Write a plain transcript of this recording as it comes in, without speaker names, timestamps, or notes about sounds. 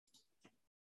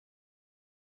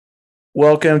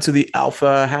Welcome to the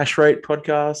Alpha Hashrate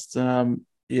podcast.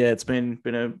 It's been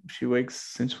a few weeks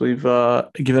since we've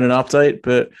given an update,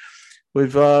 but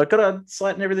we've got our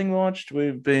site and everything launched.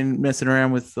 We've been messing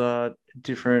around with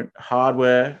different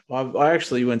hardware. I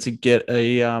actually went to get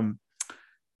a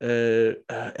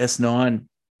S9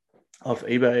 off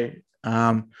eBay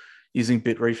using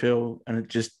Bit Refill, and it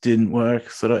just didn't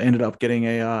work. So I ended up getting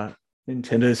a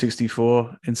Nintendo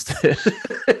 64 instead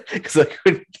because I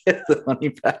couldn't get the money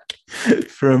back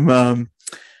from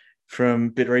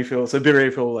Bit Refill. So Bit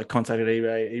Refill contacted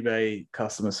eBay. eBay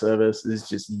customer service is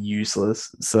just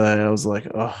useless. So I was like,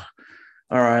 oh,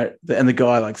 all right. And the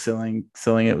guy selling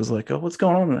it was like, oh, what's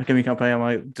going on? How come you can't pay? I'm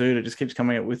like, dude, it just keeps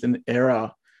coming up with an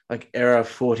error, like error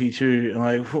 42. And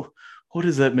I'm like, what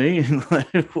does that mean?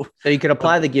 So you could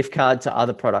apply the gift card to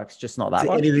other products, just not that to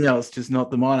one. anything else, just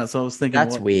not the miner. So I was thinking,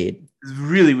 That's weird. It's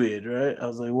really weird, right? I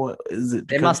was like, what is it?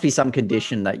 There must be some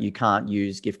condition that you can't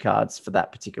use gift cards for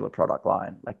that particular product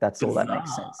line. That's all that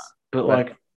makes sense.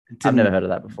 But I've never heard of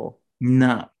that before.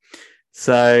 Nah.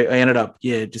 So I ended up,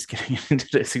 just getting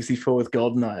into 64 with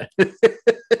GoldenEye.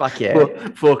 Fuck yeah.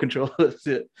 Four controllers.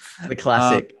 Yeah. The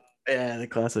classic. The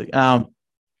classic.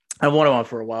 I wanted one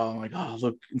for a while. I'm like, oh,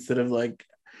 look, instead of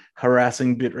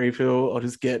harassing Bit Refill, I'll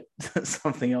just get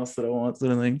something else that I want,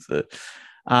 sort of thing. So,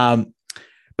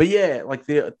 but yeah, what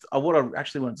I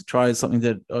actually wanted to try is something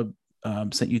that I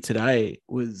sent you today,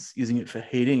 was using it for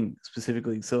heating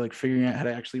specifically. So figuring out how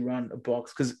to actually run a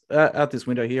box, because out this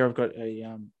window here, I've got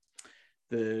a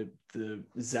the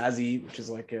Zazzy, which is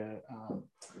like a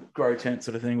grow tent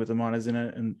sort of thing with the miners in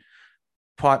it, and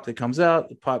pipe that comes out.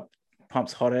 The pipe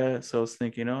pumps hot air. So I was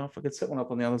thinking, if I could set one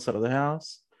up on the other side of the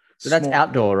house. So that's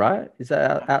outdoor, right? Is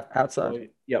that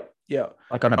outside? Yep. Yeah.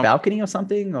 Like on a balcony or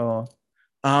something, or?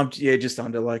 Just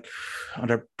under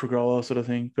pergola sort of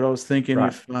thing. But I was thinking,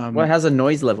 right. if well, how's the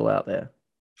noise level out there?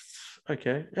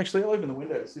 Okay, actually, I'll open the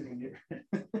window sitting here.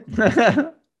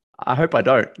 I hope I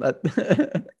don't. Can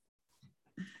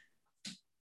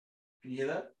you hear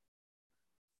that?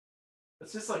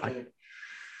 It's just it's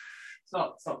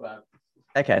not bad.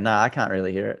 Okay, no, I can't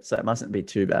really hear it, so it mustn't be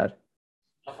too bad.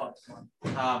 I find it's fine.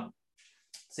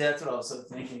 So that's what I was sort of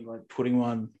thinking, putting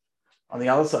one on the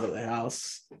other side of the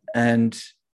house and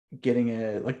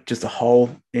getting just a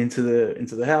hole into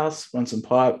the house, run some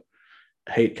pipe,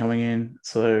 heat coming in.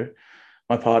 So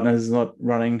my partner's not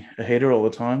running a heater all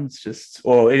the time. It's just,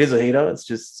 it is a heater. It's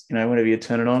just, whenever you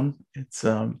turn it on, it's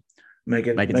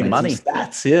making some money.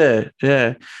 Stats.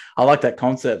 Yeah. I like that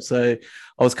concept. So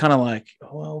I was kind of like,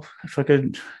 oh, well, if I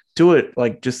could do it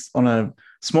just on a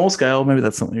small scale, maybe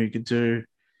that's something you could do.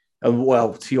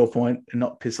 Well, to your point, and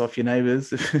not piss off your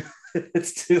neighbors.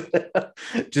 It's too loud.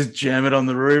 Just jam it on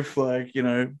the roof,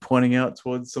 pointing out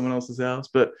towards someone else's house.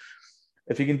 But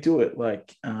if you can do it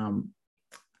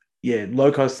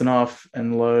low cost enough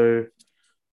and low,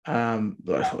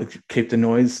 keep the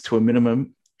noise to a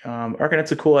minimum, I reckon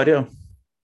it's a cool idea.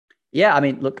 Yeah, I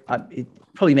mean, look, it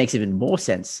probably makes even more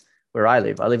sense where I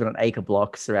live. I live in an acre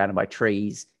block surrounded by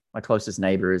trees. My closest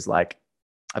neighbor is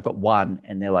I've got one,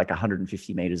 and they're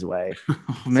 150 meters away.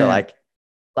 Oh, man.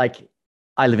 So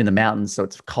I live in the mountains, so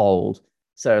it's cold.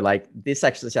 So this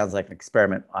actually sounds like an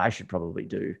experiment I should probably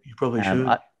do. You probably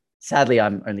should. Sadly,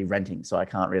 I'm only renting, so I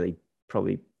can't really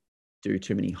probably do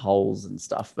too many holes and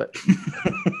stuff. But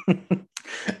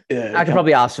yeah, I could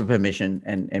probably ask for permission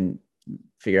and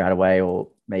figure out a way, or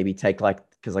maybe take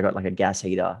because I got a gas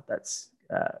heater that's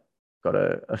got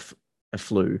a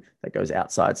flue that goes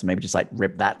outside. So maybe just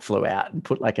rip that flue out and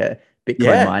put a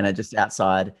Bitcoin miner just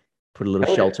outside, put a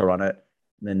little shelter on it,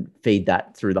 and then feed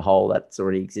that through the hole that's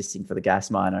already existing for the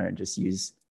gas miner, and just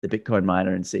use the Bitcoin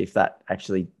miner and see if that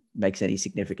actually makes any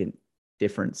significant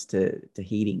difference to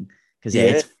heating. Because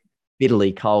it's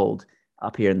bitterly cold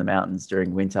up here in the mountains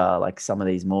during winter. Some of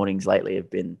these mornings lately have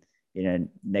been,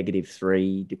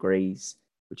 -3 degrees,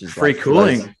 which is free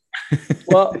cooling.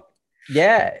 Well,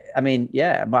 yeah. I mean,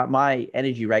 yeah, my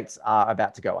energy rates are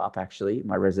about to go up, actually,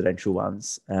 my residential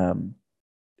ones.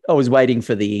 I was waiting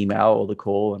for the email or the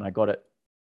call, and I got it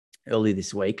early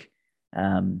this week.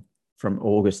 From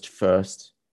August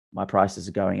 1st, my prices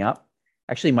are going up.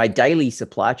 Actually, my daily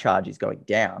supply charge is going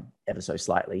down ever so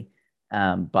slightly,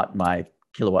 but my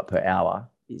kilowatt per hour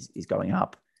is going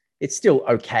up. It's still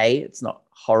okay. It's not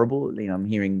horrible. I'm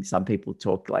hearing some people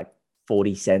talk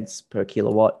 40 cents per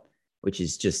kilowatt, which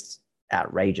is just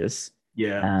outrageous.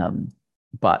 Yeah.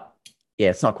 But yeah,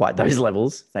 it's not quite those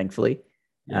levels, thankfully.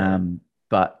 Yeah.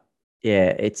 But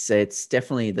yeah, it's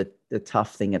definitely the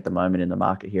tough thing at the moment in the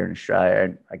market here in Australia,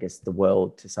 and I guess the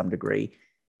world to some degree,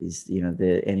 is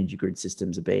the energy grid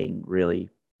systems are being really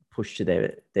pushed to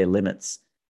their limits.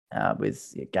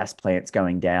 with gas plants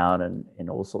going down and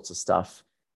all sorts of stuff.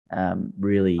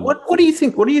 Really, What do you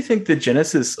think? What do you think the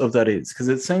genesis of that is? Because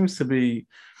it seems to be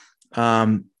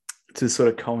um, to sort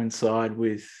of coincide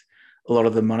with a lot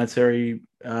of the monetary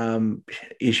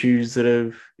issues that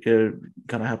have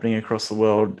kind of happening across the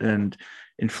world and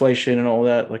inflation and all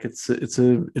that. Like it's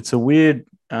a weird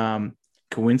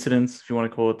coincidence, if you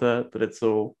want to call it that it's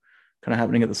all kind of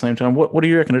happening at the same time. What do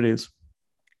you reckon it is?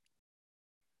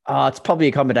 it's probably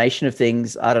a combination of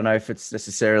things. I don't know if it's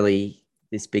necessarily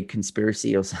this big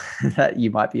conspiracy or something that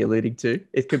you might be alluding to.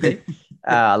 It could be.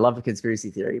 I love a conspiracy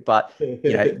theory, but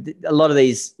a lot of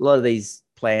these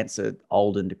plants are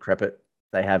old and decrepit.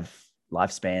 They have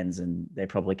lifespans, and they're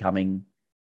probably coming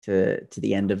to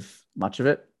the end of much of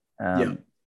it. Yeah.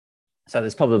 So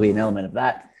there's probably an element of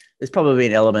that. There's probably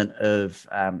an element of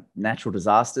natural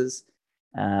disasters.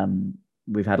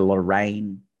 We've had a lot of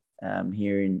rain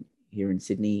here in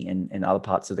Sydney and other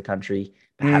parts of the country.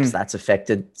 Perhaps that's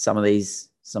affected some of these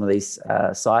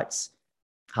sites.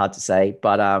 Hard to say,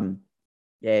 but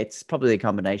yeah, it's probably a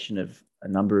combination of a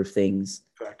number of things.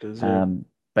 Factors. Yeah.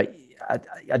 But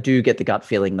I do get the gut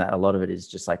feeling that a lot of it is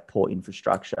just like poor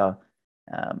infrastructure,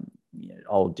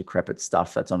 old decrepit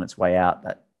stuff that's on its way out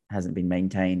that hasn't been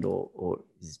maintained or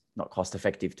is not cost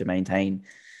effective to maintain.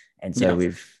 And so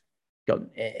we've got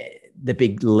the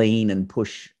big lean and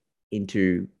push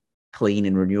into clean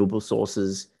and renewable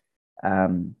sources,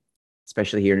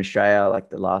 especially here in Australia. Like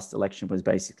the last election was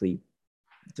basically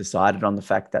decided on the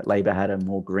fact that Labor had a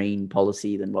more green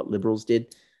policy than what Liberals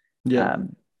did,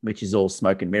 which is all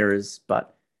smoke and mirrors.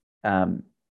 But,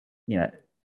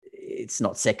 it's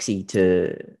not sexy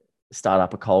to start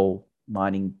up a coal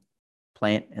mining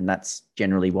plant, and that's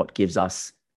generally what gives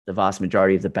us the vast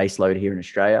majority of the base load here in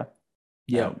Australia.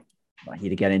 I'm not here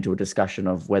to get into a discussion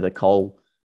of whether coal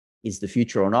is the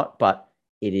future or not, but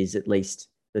it is at least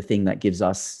the thing that gives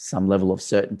us some level of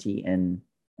certainty and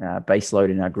base load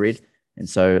in our grid. And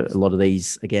so a lot of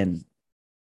these, again,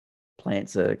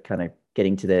 plants are kind of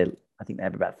getting to their, I think they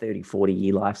have about 30,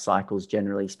 40-year life cycles,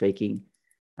 generally speaking.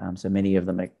 So many of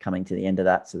them are coming to the end of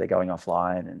that. So they're going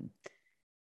offline. And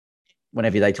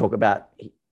whenever they talk about,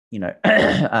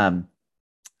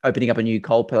 opening up a new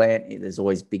coal plant, there's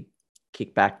always big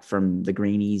kickback from the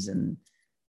greenies and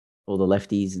all the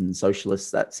lefties and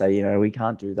socialists that say, we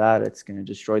can't do that. It's going to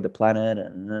destroy the planet.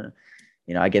 And,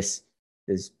 I guess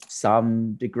there's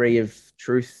some degree of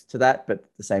truth to that. But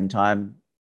at the same time,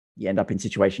 you end up in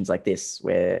situations like this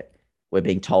where we're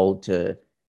being told to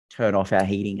turn off our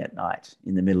heating at night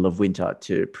in the middle of winter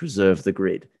to preserve the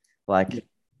grid. Like,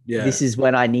 this is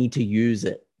when I need to use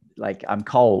it. Like, I'm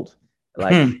cold.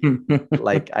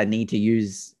 Like I need to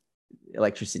use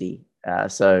electricity.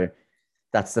 So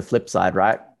that's the flip side,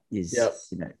 right? Is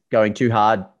going too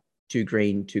hard, too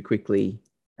green, too quickly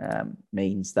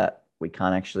means that we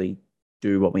can't actually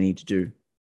do what we need to do.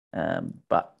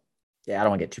 But I don't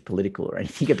want to get too political or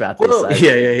anything about this. Well,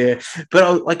 yeah. But I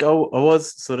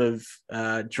was sort of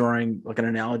drawing like an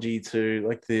analogy to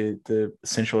like the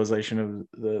centralization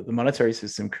of the monetary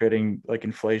system, creating like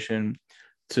inflation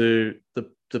to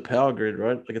the power grid,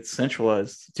 right? Like it's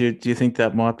centralized. Do you think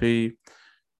that might be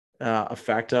a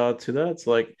factor to that? It's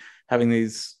like having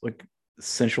these like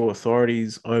central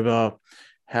authorities over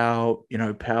how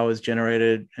power is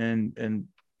generated and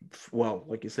well,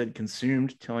 like you said,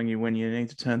 consumed, telling you when you need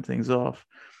to turn things off.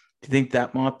 Do you think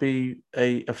that might be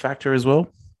a factor as well?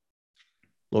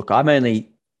 Look, I'm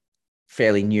only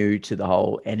fairly new to the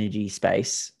whole energy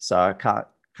space, so I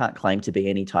can't claim to be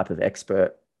any type of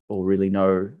expert or really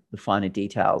know the finer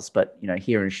details. But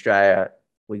here in Australia,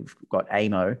 we've got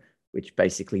AMO, which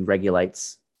basically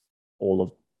regulates all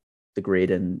of the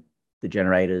grid and the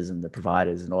generators and the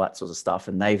providers and all that sort of stuff.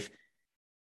 And they've,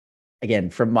 again,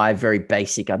 from my very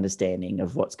basic understanding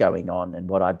of what's going on and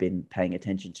what I've been paying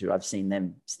attention to, I've seen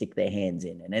them stick their hands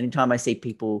in. And anytime I see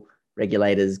people,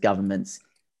 regulators, governments,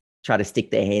 try to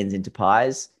stick their hands into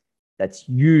pies, that's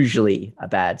usually a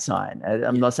bad sign.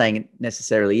 I'm not saying it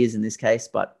necessarily is in this case,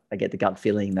 but I get the gut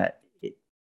feeling that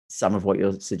some of what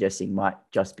you're suggesting might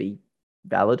just be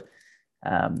valid.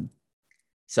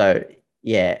 So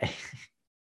yeah,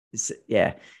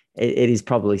 it is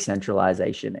probably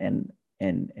centralization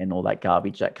and all that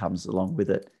garbage that comes along with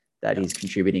it that is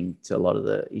contributing to a lot of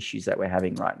the issues that we're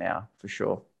having right now, for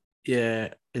sure. Yeah,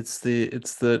 it's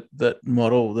that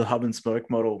model, the hub and spoke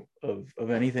model of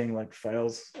anything like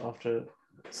fails after a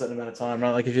certain amount of time,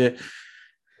 right? Like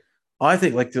I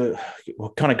think like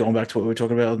kind of going back to what we were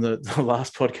talking about in the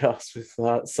last podcast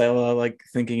with Sailor, like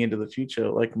thinking into the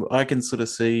future, like I can sort of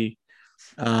see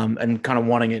and kind of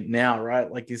wanting it now,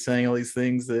 right? Like you're saying all these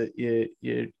things that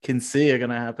you can see are going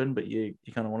to happen, but you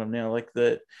kind of want them now. Like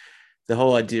the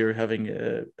whole idea of having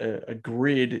a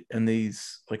grid and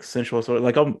these like centralized,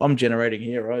 like I'm generating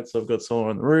here, right? So I've got solar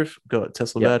on the roof, got a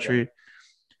Tesla Yep. battery,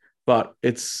 but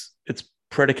it's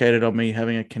predicated on me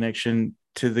having a connection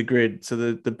to the grid. So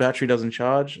the battery doesn't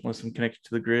charge unless I'm connected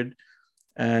to the grid,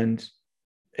 and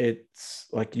it's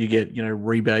like you get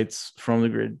rebates from the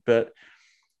grid. But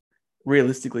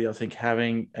realistically, I think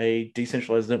having a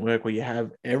decentralized network where you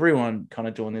have everyone kind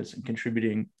of doing this and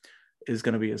contributing is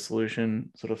going to be a solution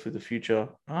sort of for the future.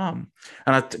 And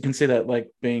I can see that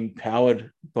like being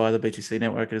powered by the BTC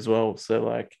network as well. So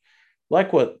like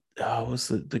what was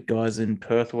the guys in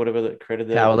Perth or whatever that created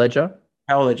the Power Ledger.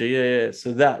 Power Ledger? Yeah.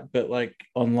 So that, but like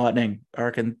on Lightning, I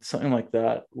reckon something like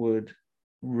that would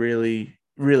really,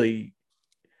 really,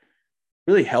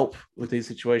 really help with these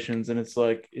situations. And it's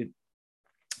like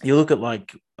you look at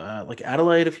like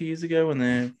Adelaide a few years ago when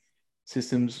their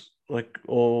systems like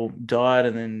all died,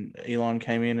 and then Elon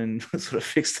came in and sort of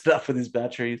fixed it up with his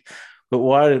batteries. But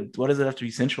why does it have to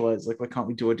be centralized? Like, why can't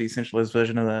we do a decentralized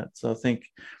version of that? So I think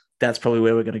that's probably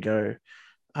where we're going to go.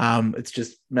 It's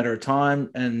just a matter of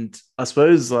time, and I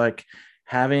suppose like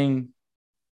having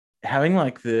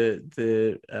like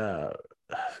the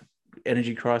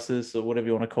energy crisis or whatever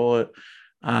you want to call it,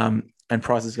 and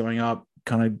prices going up,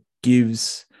 kind of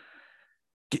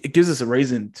it gives us a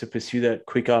reason to pursue that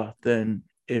quicker than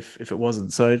if it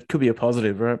wasn't. So it could be a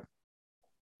positive, right?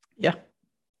 Yeah,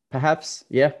 perhaps.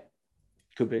 Yeah.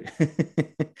 Could be.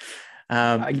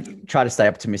 I try to stay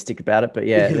optimistic about it, but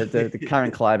yeah, the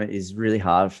current climate is really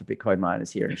hard for Bitcoin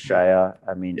miners here in Australia.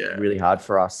 I mean, Yeah. really hard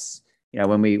for us.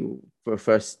 When we were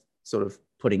first sort of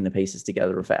putting the pieces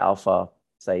together for Alpha,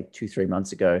 say 2-3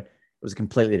 months ago, it was a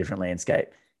completely different landscape.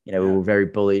 We were very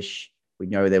bullish. We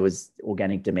know there was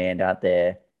organic demand out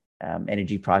there.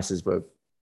 Energy prices were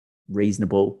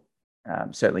reasonable,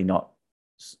 certainly not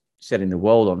setting the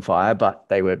world on fire, but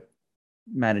they were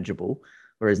manageable.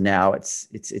 Whereas now it's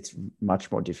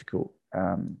much more difficult,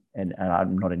 and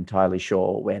I'm not entirely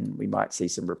sure when we might see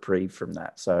some reprieve from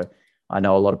that. So I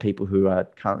know a lot of people who are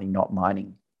currently not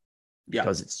mining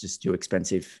because it's just too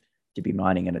expensive to be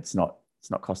mining, and it's not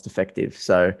cost effective.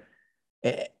 So,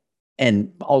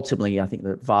 and ultimately, I think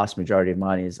the vast majority of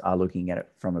miners are looking at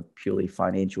it from a purely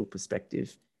financial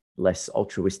perspective, less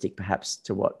altruistic perhaps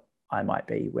to what I might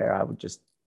be, where I'll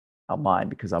mine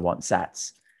because I want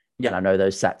sats. And I know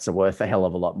those sats are worth a hell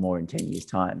of a lot more in 10 years'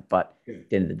 time. But at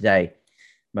the end of the day,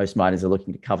 most miners are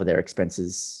looking to cover their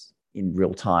expenses in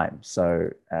real time. So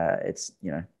it's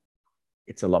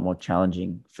a lot more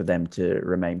challenging for them to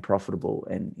remain profitable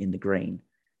and in the green.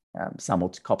 Some will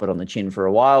cop it on the chin for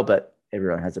a while, but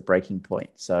everyone has a breaking point.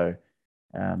 So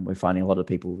we're finding a lot of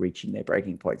people reaching their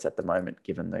breaking points at the moment,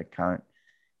 given the current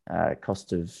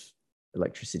cost of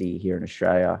electricity here in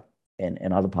Australia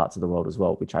and other parts of the world as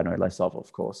well, which I know less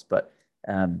of course. But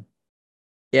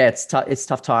it's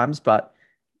tough times, but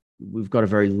we've got a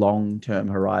very long-term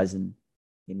horizon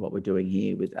in what we're doing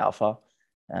here with Alpha.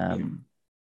 And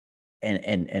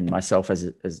myself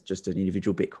as just an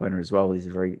individual Bitcoiner as well is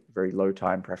a very, very low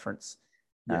time preference.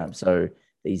 So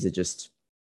these are just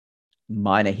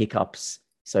minor hiccups,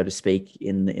 so to speak,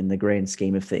 in the grand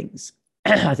scheme of things.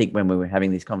 I think when we were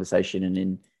having this conversation, and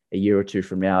in a year or two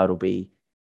from now, it'll be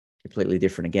completely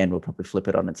different again. We'll probably flip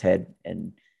it on its head,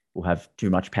 and we'll have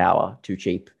too much power, too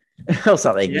cheap, or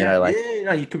something. No,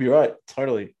 you could be right.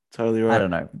 Totally right. I don't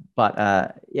know,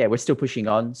 but we're still pushing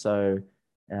on. So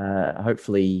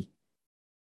hopefully,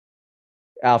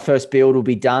 our first build will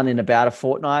be done in about a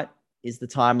fortnight. Is the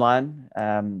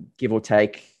timeline, give or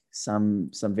take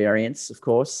some variance, of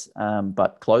course,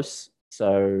 but close.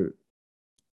 So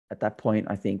at that point,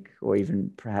 I think, or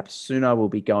even perhaps sooner, we'll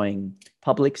be going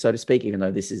public, so to speak, even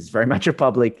though this is very much a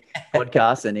public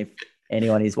podcast. And if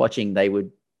anyone is watching, they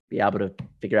would be able to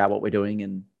figure out what we're doing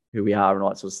and who we are and all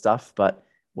that sort of stuff. But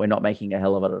we're not making a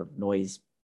hell of a lot of noise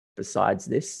besides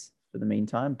this for the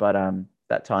meantime. But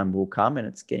that time will come, and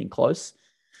it's getting close.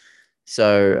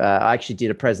 So I actually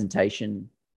did a presentation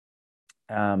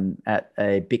at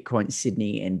a Bitcoin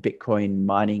Sydney and Bitcoin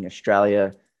Mining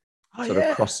Australia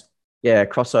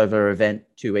crossover event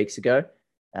 2 weeks ago,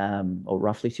 or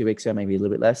roughly 2 weeks ago, maybe a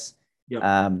little bit less,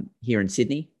 here in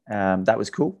Sydney. That was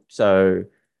cool. So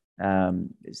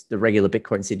it's the regular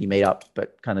Bitcoin Sydney meetup,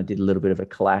 but kind of did a little bit of a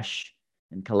clash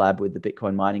and collab with the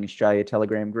Bitcoin Mining Australia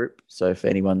Telegram group. So for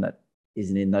anyone that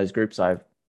isn't in those groups, I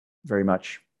very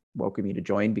much welcome you to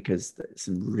join, because there's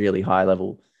some really high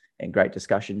level and great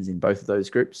discussions in both of those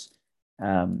groups.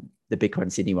 The Bitcoin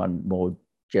Sydney one more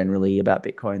generally about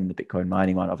Bitcoin, the Bitcoin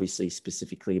mining one obviously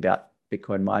specifically about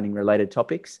Bitcoin mining related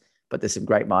topics, but there's some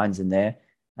great minds in there.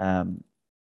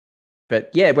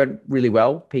 But yeah, it went really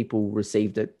well. People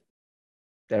received it.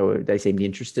 They seemed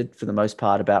interested for the most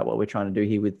part about what we're trying to do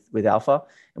here with Alpha,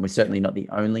 and we're certainly not the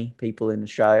only people in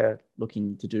Australia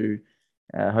looking to do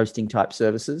hosting type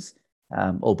services.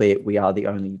 Albeit we are the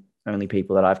only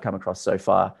people that I've come across so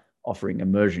far offering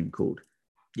immersion cooled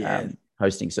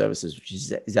hosting services, which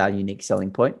is our unique selling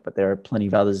point. But there are plenty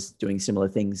of others doing similar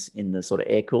things in the sort of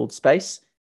air cooled space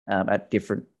at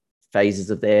different phases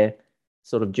of their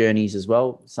sort of journeys as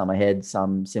well. Some ahead,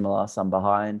 some similar, some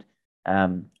behind.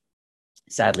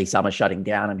 Sadly, some are shutting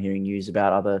down. I'm hearing news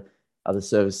about other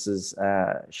services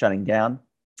shutting down.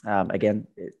 Again,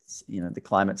 it's the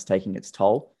climate's taking its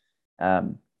toll.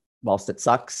 Whilst it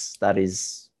sucks, that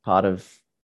is part of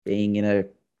being in a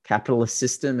capitalist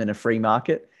system in a free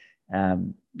market.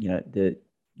 The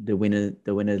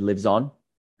winner lives on.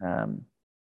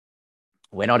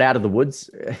 We're not out of the woods.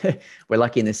 We're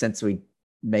lucky in the sense we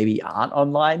maybe aren't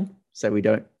online, so we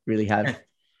don't really have.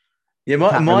 Yeah,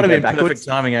 it might have been perfect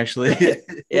timing, actually.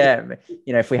 Yeah,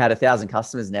 if we had 1,000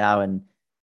 customers now and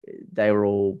they were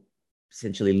all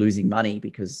essentially losing money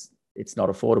because it's not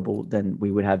affordable, then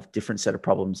we would have different set of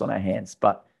problems on our hands.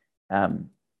 But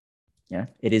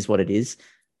it is what it is.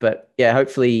 But yeah,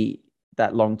 hopefully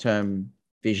that long-term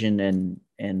vision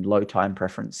and low time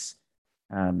preference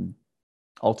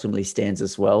ultimately stands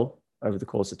us well over the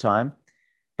course of time.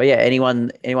 But yeah,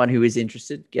 anyone who is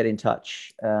interested, get in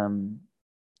touch.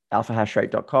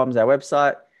 alphahashrate.com is our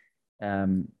website.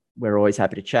 We're always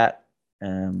happy to chat. We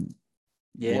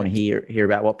want to hear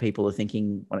about what people are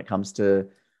thinking when it comes to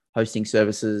hosting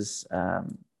services.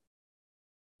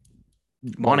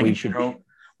 Mining in general.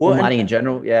 Mining in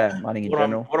general. Yeah, mining in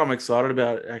general. What I'm excited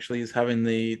about actually is having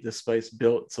the space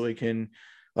built so we can,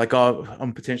 like,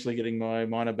 I'm potentially getting my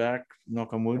miner back,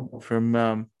 knock on wood,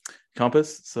 from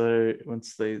Compass. So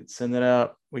once they send that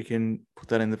out, we can put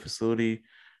that in the facility.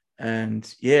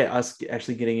 And yeah, us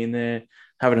actually getting in there,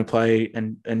 having a play,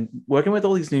 and working with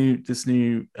all this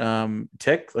new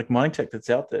tech, like mining tech that's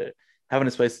out there, having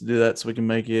a space to do that so we can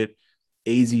make it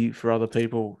easy for other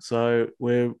people. So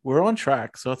we're on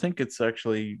track. So I think it's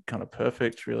actually kind of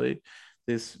perfect, really.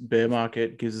 This bear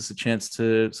market gives us a chance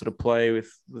to sort of play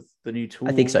with the new tool.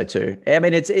 I think so too. I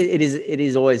mean, it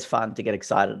is always fun to get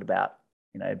excited about,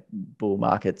 bull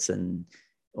markets and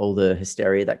all the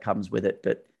hysteria that comes with it.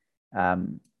 But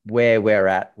where we're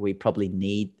at, we probably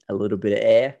need a little bit of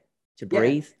air to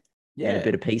breathe and a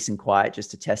bit of peace and quiet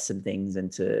just to test some things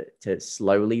and to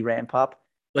slowly ramp up.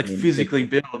 Like, physically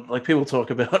build, like people talk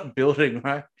about building,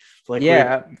 right? Like,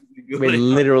 we're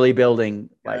literally building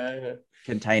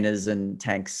containers and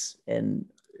tanks and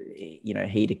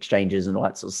heat exchangers and all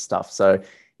that sort of stuff. So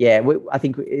yeah, I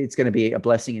think it's going to be a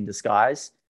blessing in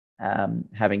disguise.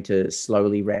 Having to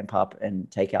slowly ramp up and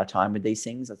take our time with these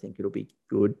things, I think it'll be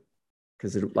good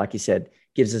because, like you said,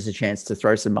 gives us a chance to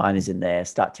throw some miners in there,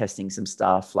 start testing some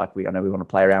stuff. Like I know we want to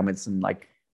play around with some like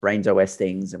Brains OS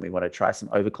things, and we want to try some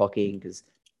overclocking because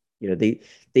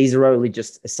these are only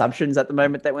just assumptions at the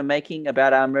moment that we're making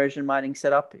about our immersion mining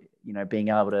setup. Being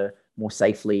able to more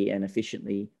safely and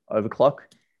efficiently overclock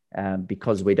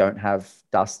because we don't have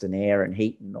dust and air and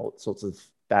heat and all sorts of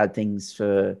bad things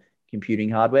for computing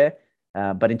hardware.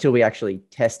 But until we actually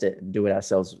test it and do it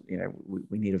ourselves,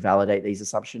 we need to validate these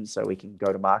assumptions so we can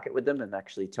go to market with them and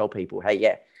actually tell people, hey,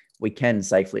 yeah, we can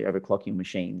safely overclock your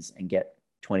machines and get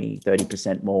 20,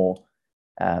 30% more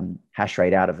hash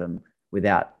rate out of them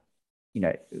without,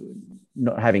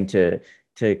 not having to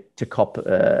cop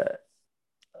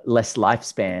less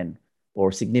lifespan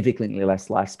or significantly less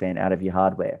lifespan out of your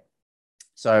hardware.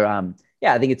 So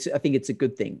I think it's a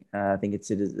good thing. I think it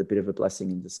is a bit of a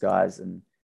blessing in disguise, and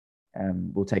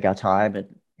we'll take our time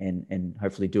and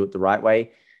hopefully do it the right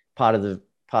way. Part of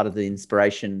the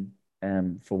inspiration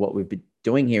for what we've been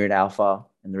doing here at Alpha,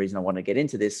 and the reason I want to get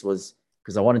into this was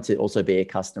because I wanted to also be a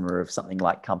customer of something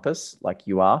like Compass, like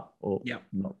you are, or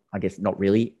not, I guess not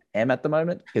really am at the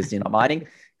moment because you're not mining,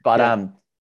 but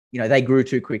they grew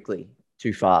too quickly,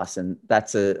 too fast, and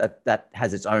that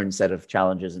has its own set of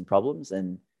challenges and problems,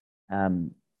 and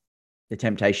the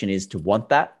temptation is to want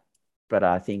that, but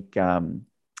I think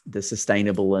the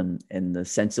sustainable and the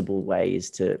sensible way is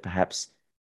to perhaps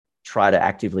try to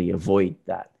actively avoid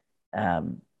that.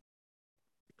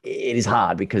 It is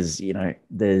hard because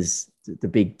there's the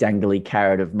big dangly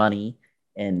carrot of money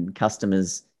and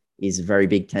customers is a very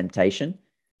big temptation.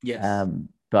 Yes.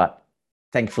 But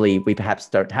thankfully we perhaps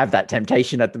don't have that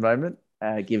temptation at the moment,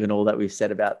 given all that we've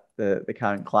said about the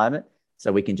current climate.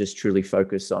 So we can just truly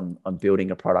focus on building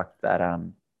a product that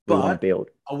we want to But build.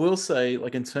 I will say,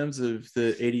 like in terms of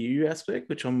the EDU aspect,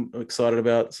 which I'm excited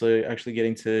about, so actually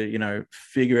getting to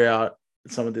figure out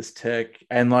some of this tech,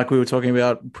 and like we were talking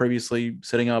about previously,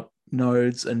 setting up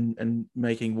nodes and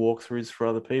making walkthroughs for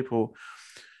other people.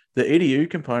 The EDU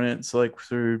components, like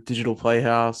through Digital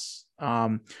Playhouse,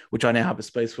 which I now have a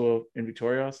space for in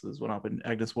Victoria. So there's one up in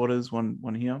Agnes Waters,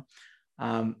 one here.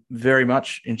 Very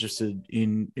much interested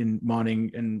in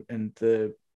mining and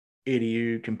the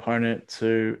EDU component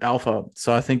to alpha.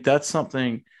 So I think that's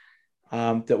something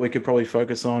that we could probably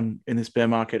focus on in this bear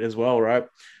market as well, right?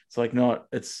 It's like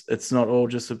it's not all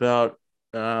just about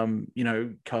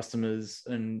customers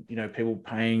and people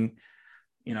paying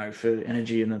for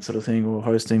energy and that sort of thing, or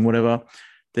hosting, whatever.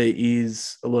 There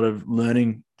is a lot of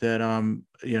learning that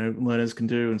learners can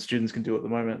do and students can do at the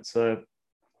moment. So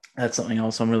that's something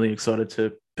else I'm really excited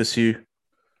to pursue.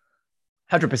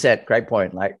 100%. Great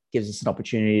point. Like, gives us an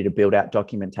opportunity to build out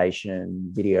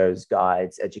documentation, videos,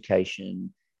 guides,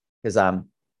 education, because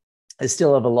there's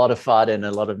still a lot of FUD and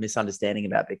a lot of misunderstanding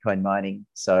about Bitcoin mining.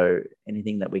 So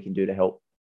anything that we can do to help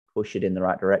push it in the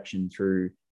right direction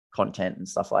through content and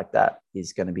stuff like that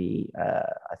is going to be,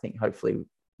 I think, hopefully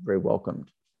very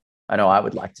welcomed. I know I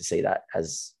would like to see that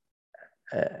as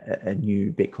a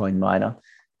new Bitcoin miner,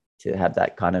 to have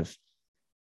that kind of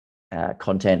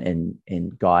content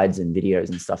and guides and videos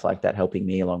and stuff like that helping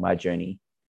me along my journey.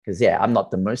 Because I'm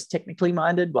not the most technically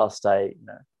minded, whilst I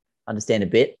understand a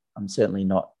bit. I'm certainly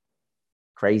not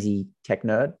crazy tech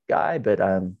nerd guy, but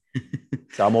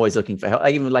so I'm always looking for help.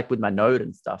 Even like with my node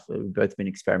and stuff, we've both been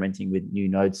experimenting with new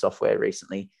node software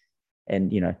recently,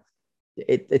 and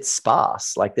it's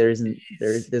sparse. Like there's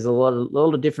a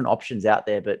lot of different options out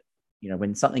there, but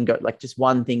when something like just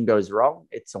one thing goes wrong,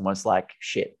 it's almost like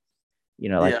shit.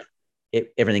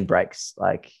 Everything breaks.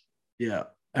 Like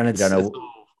and it's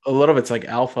a lot of it's like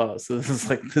alpha. So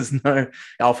there's no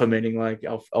alpha, meaning like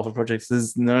alpha projects.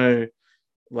 There's no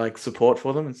like support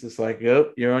for them. It's just like,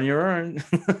 yep, you're on your own.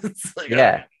 It's like,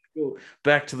 yeah, cool.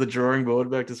 Back to the drawing board,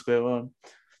 back to square one.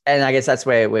 And I guess that's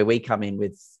where we come in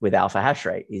with Alpha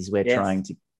Hashrate, is we're trying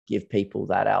to give people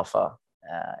that alpha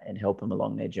and help them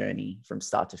along their journey from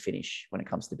start to finish when it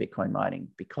comes to Bitcoin mining,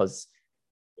 because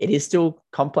it is still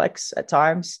complex at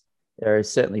times. There are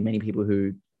certainly many people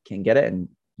who can get it, and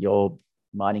you're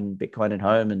mining Bitcoin at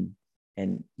home,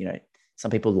 and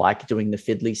some people like doing the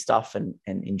fiddly stuff and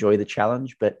enjoy the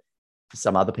challenge, but for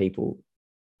some other people,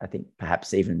 I think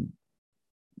perhaps even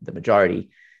the majority,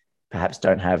 perhaps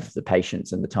don't have the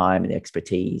patience and the time and the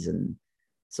expertise and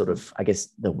sort of, I guess,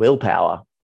 the willpower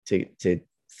to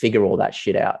figure all that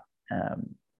shit out.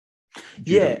 And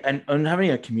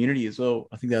having a community as well,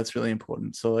 I think that's really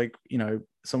important. So like,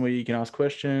 somewhere you can ask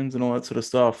questions and all that sort of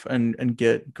stuff and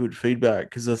get good feedback.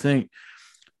 Because I think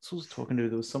I was talking to,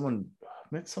 there was someone, I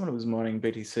met someone who was mining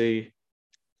BTC.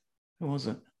 Who was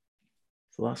it?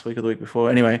 The last week or the week before.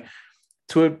 Anyway,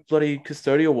 to a bloody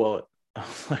custodial wallet. I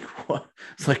was like, what?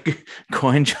 It's like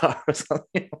CoinJar or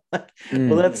something.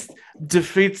 Well, that's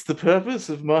defeats the purpose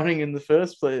of mining in the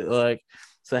first place. Like,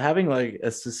 so having like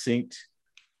a succinct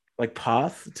like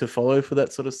path to follow for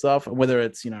that sort of stuff, whether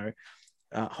it's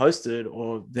hosted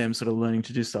or them sort of learning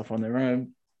to do stuff on their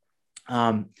own.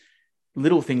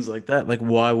 Little things like that, like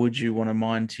why would you want to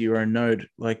mine to your own node?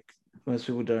 Like most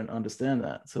people don't understand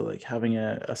that. So like having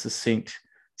a succinct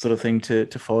sort of thing to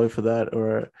follow for that,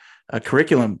 or a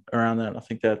curriculum around that, I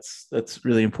think that's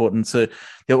really important. So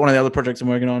one of the other projects I'm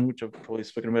working on, which I've probably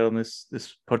spoken about on this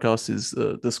podcast, is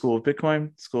the School of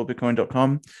Bitcoin,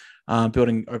 schoolofbitcoin.com,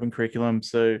 building open curriculum.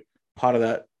 So part of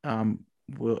that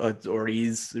there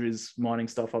is mining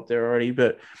stuff up there already,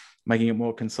 but making it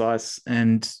more concise,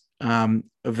 and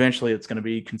eventually it's going to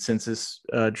be consensus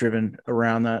driven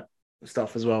around that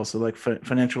stuff as well. So like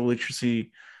financial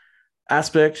literacy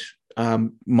aspect,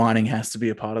 mining has to be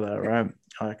a part of that, right?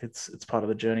 Like it's part of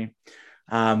the journey.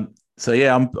 So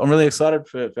yeah, I'm really excited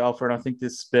for Alpha, and I think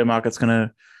this bear market's going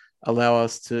to allow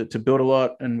us to build a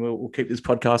lot, and we'll keep this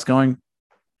podcast going.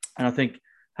 And I think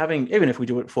even if we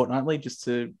do it fortnightly, just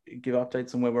to give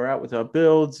updates on where we're at with our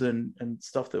builds and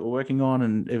stuff that we're working on,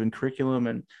 and even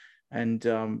curriculum and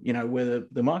where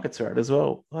the markets are at as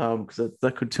well, because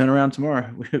that could turn around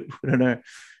tomorrow. We don't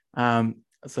know.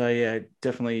 So yeah,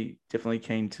 definitely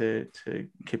keen to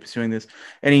keep pursuing this.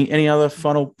 Any other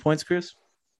final points, Chris?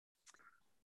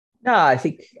 No, I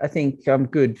think I'm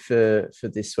good for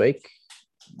this week.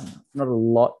 Not a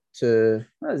lot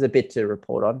there's a bit to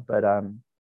report on, but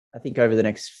I think over the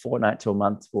next fortnight to a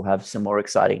month, we'll have some more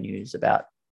exciting news about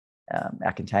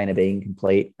our container being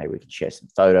complete. Maybe we can share some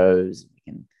photos. We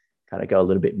can kind of go a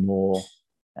little bit more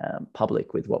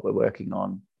public with what we're working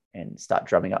on, and start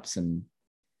drumming up some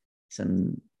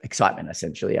some excitement,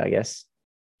 essentially, I guess.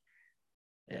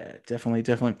 Yeah,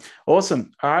 definitely.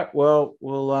 Awesome. All right. Well,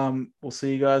 we'll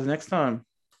see you guys next time.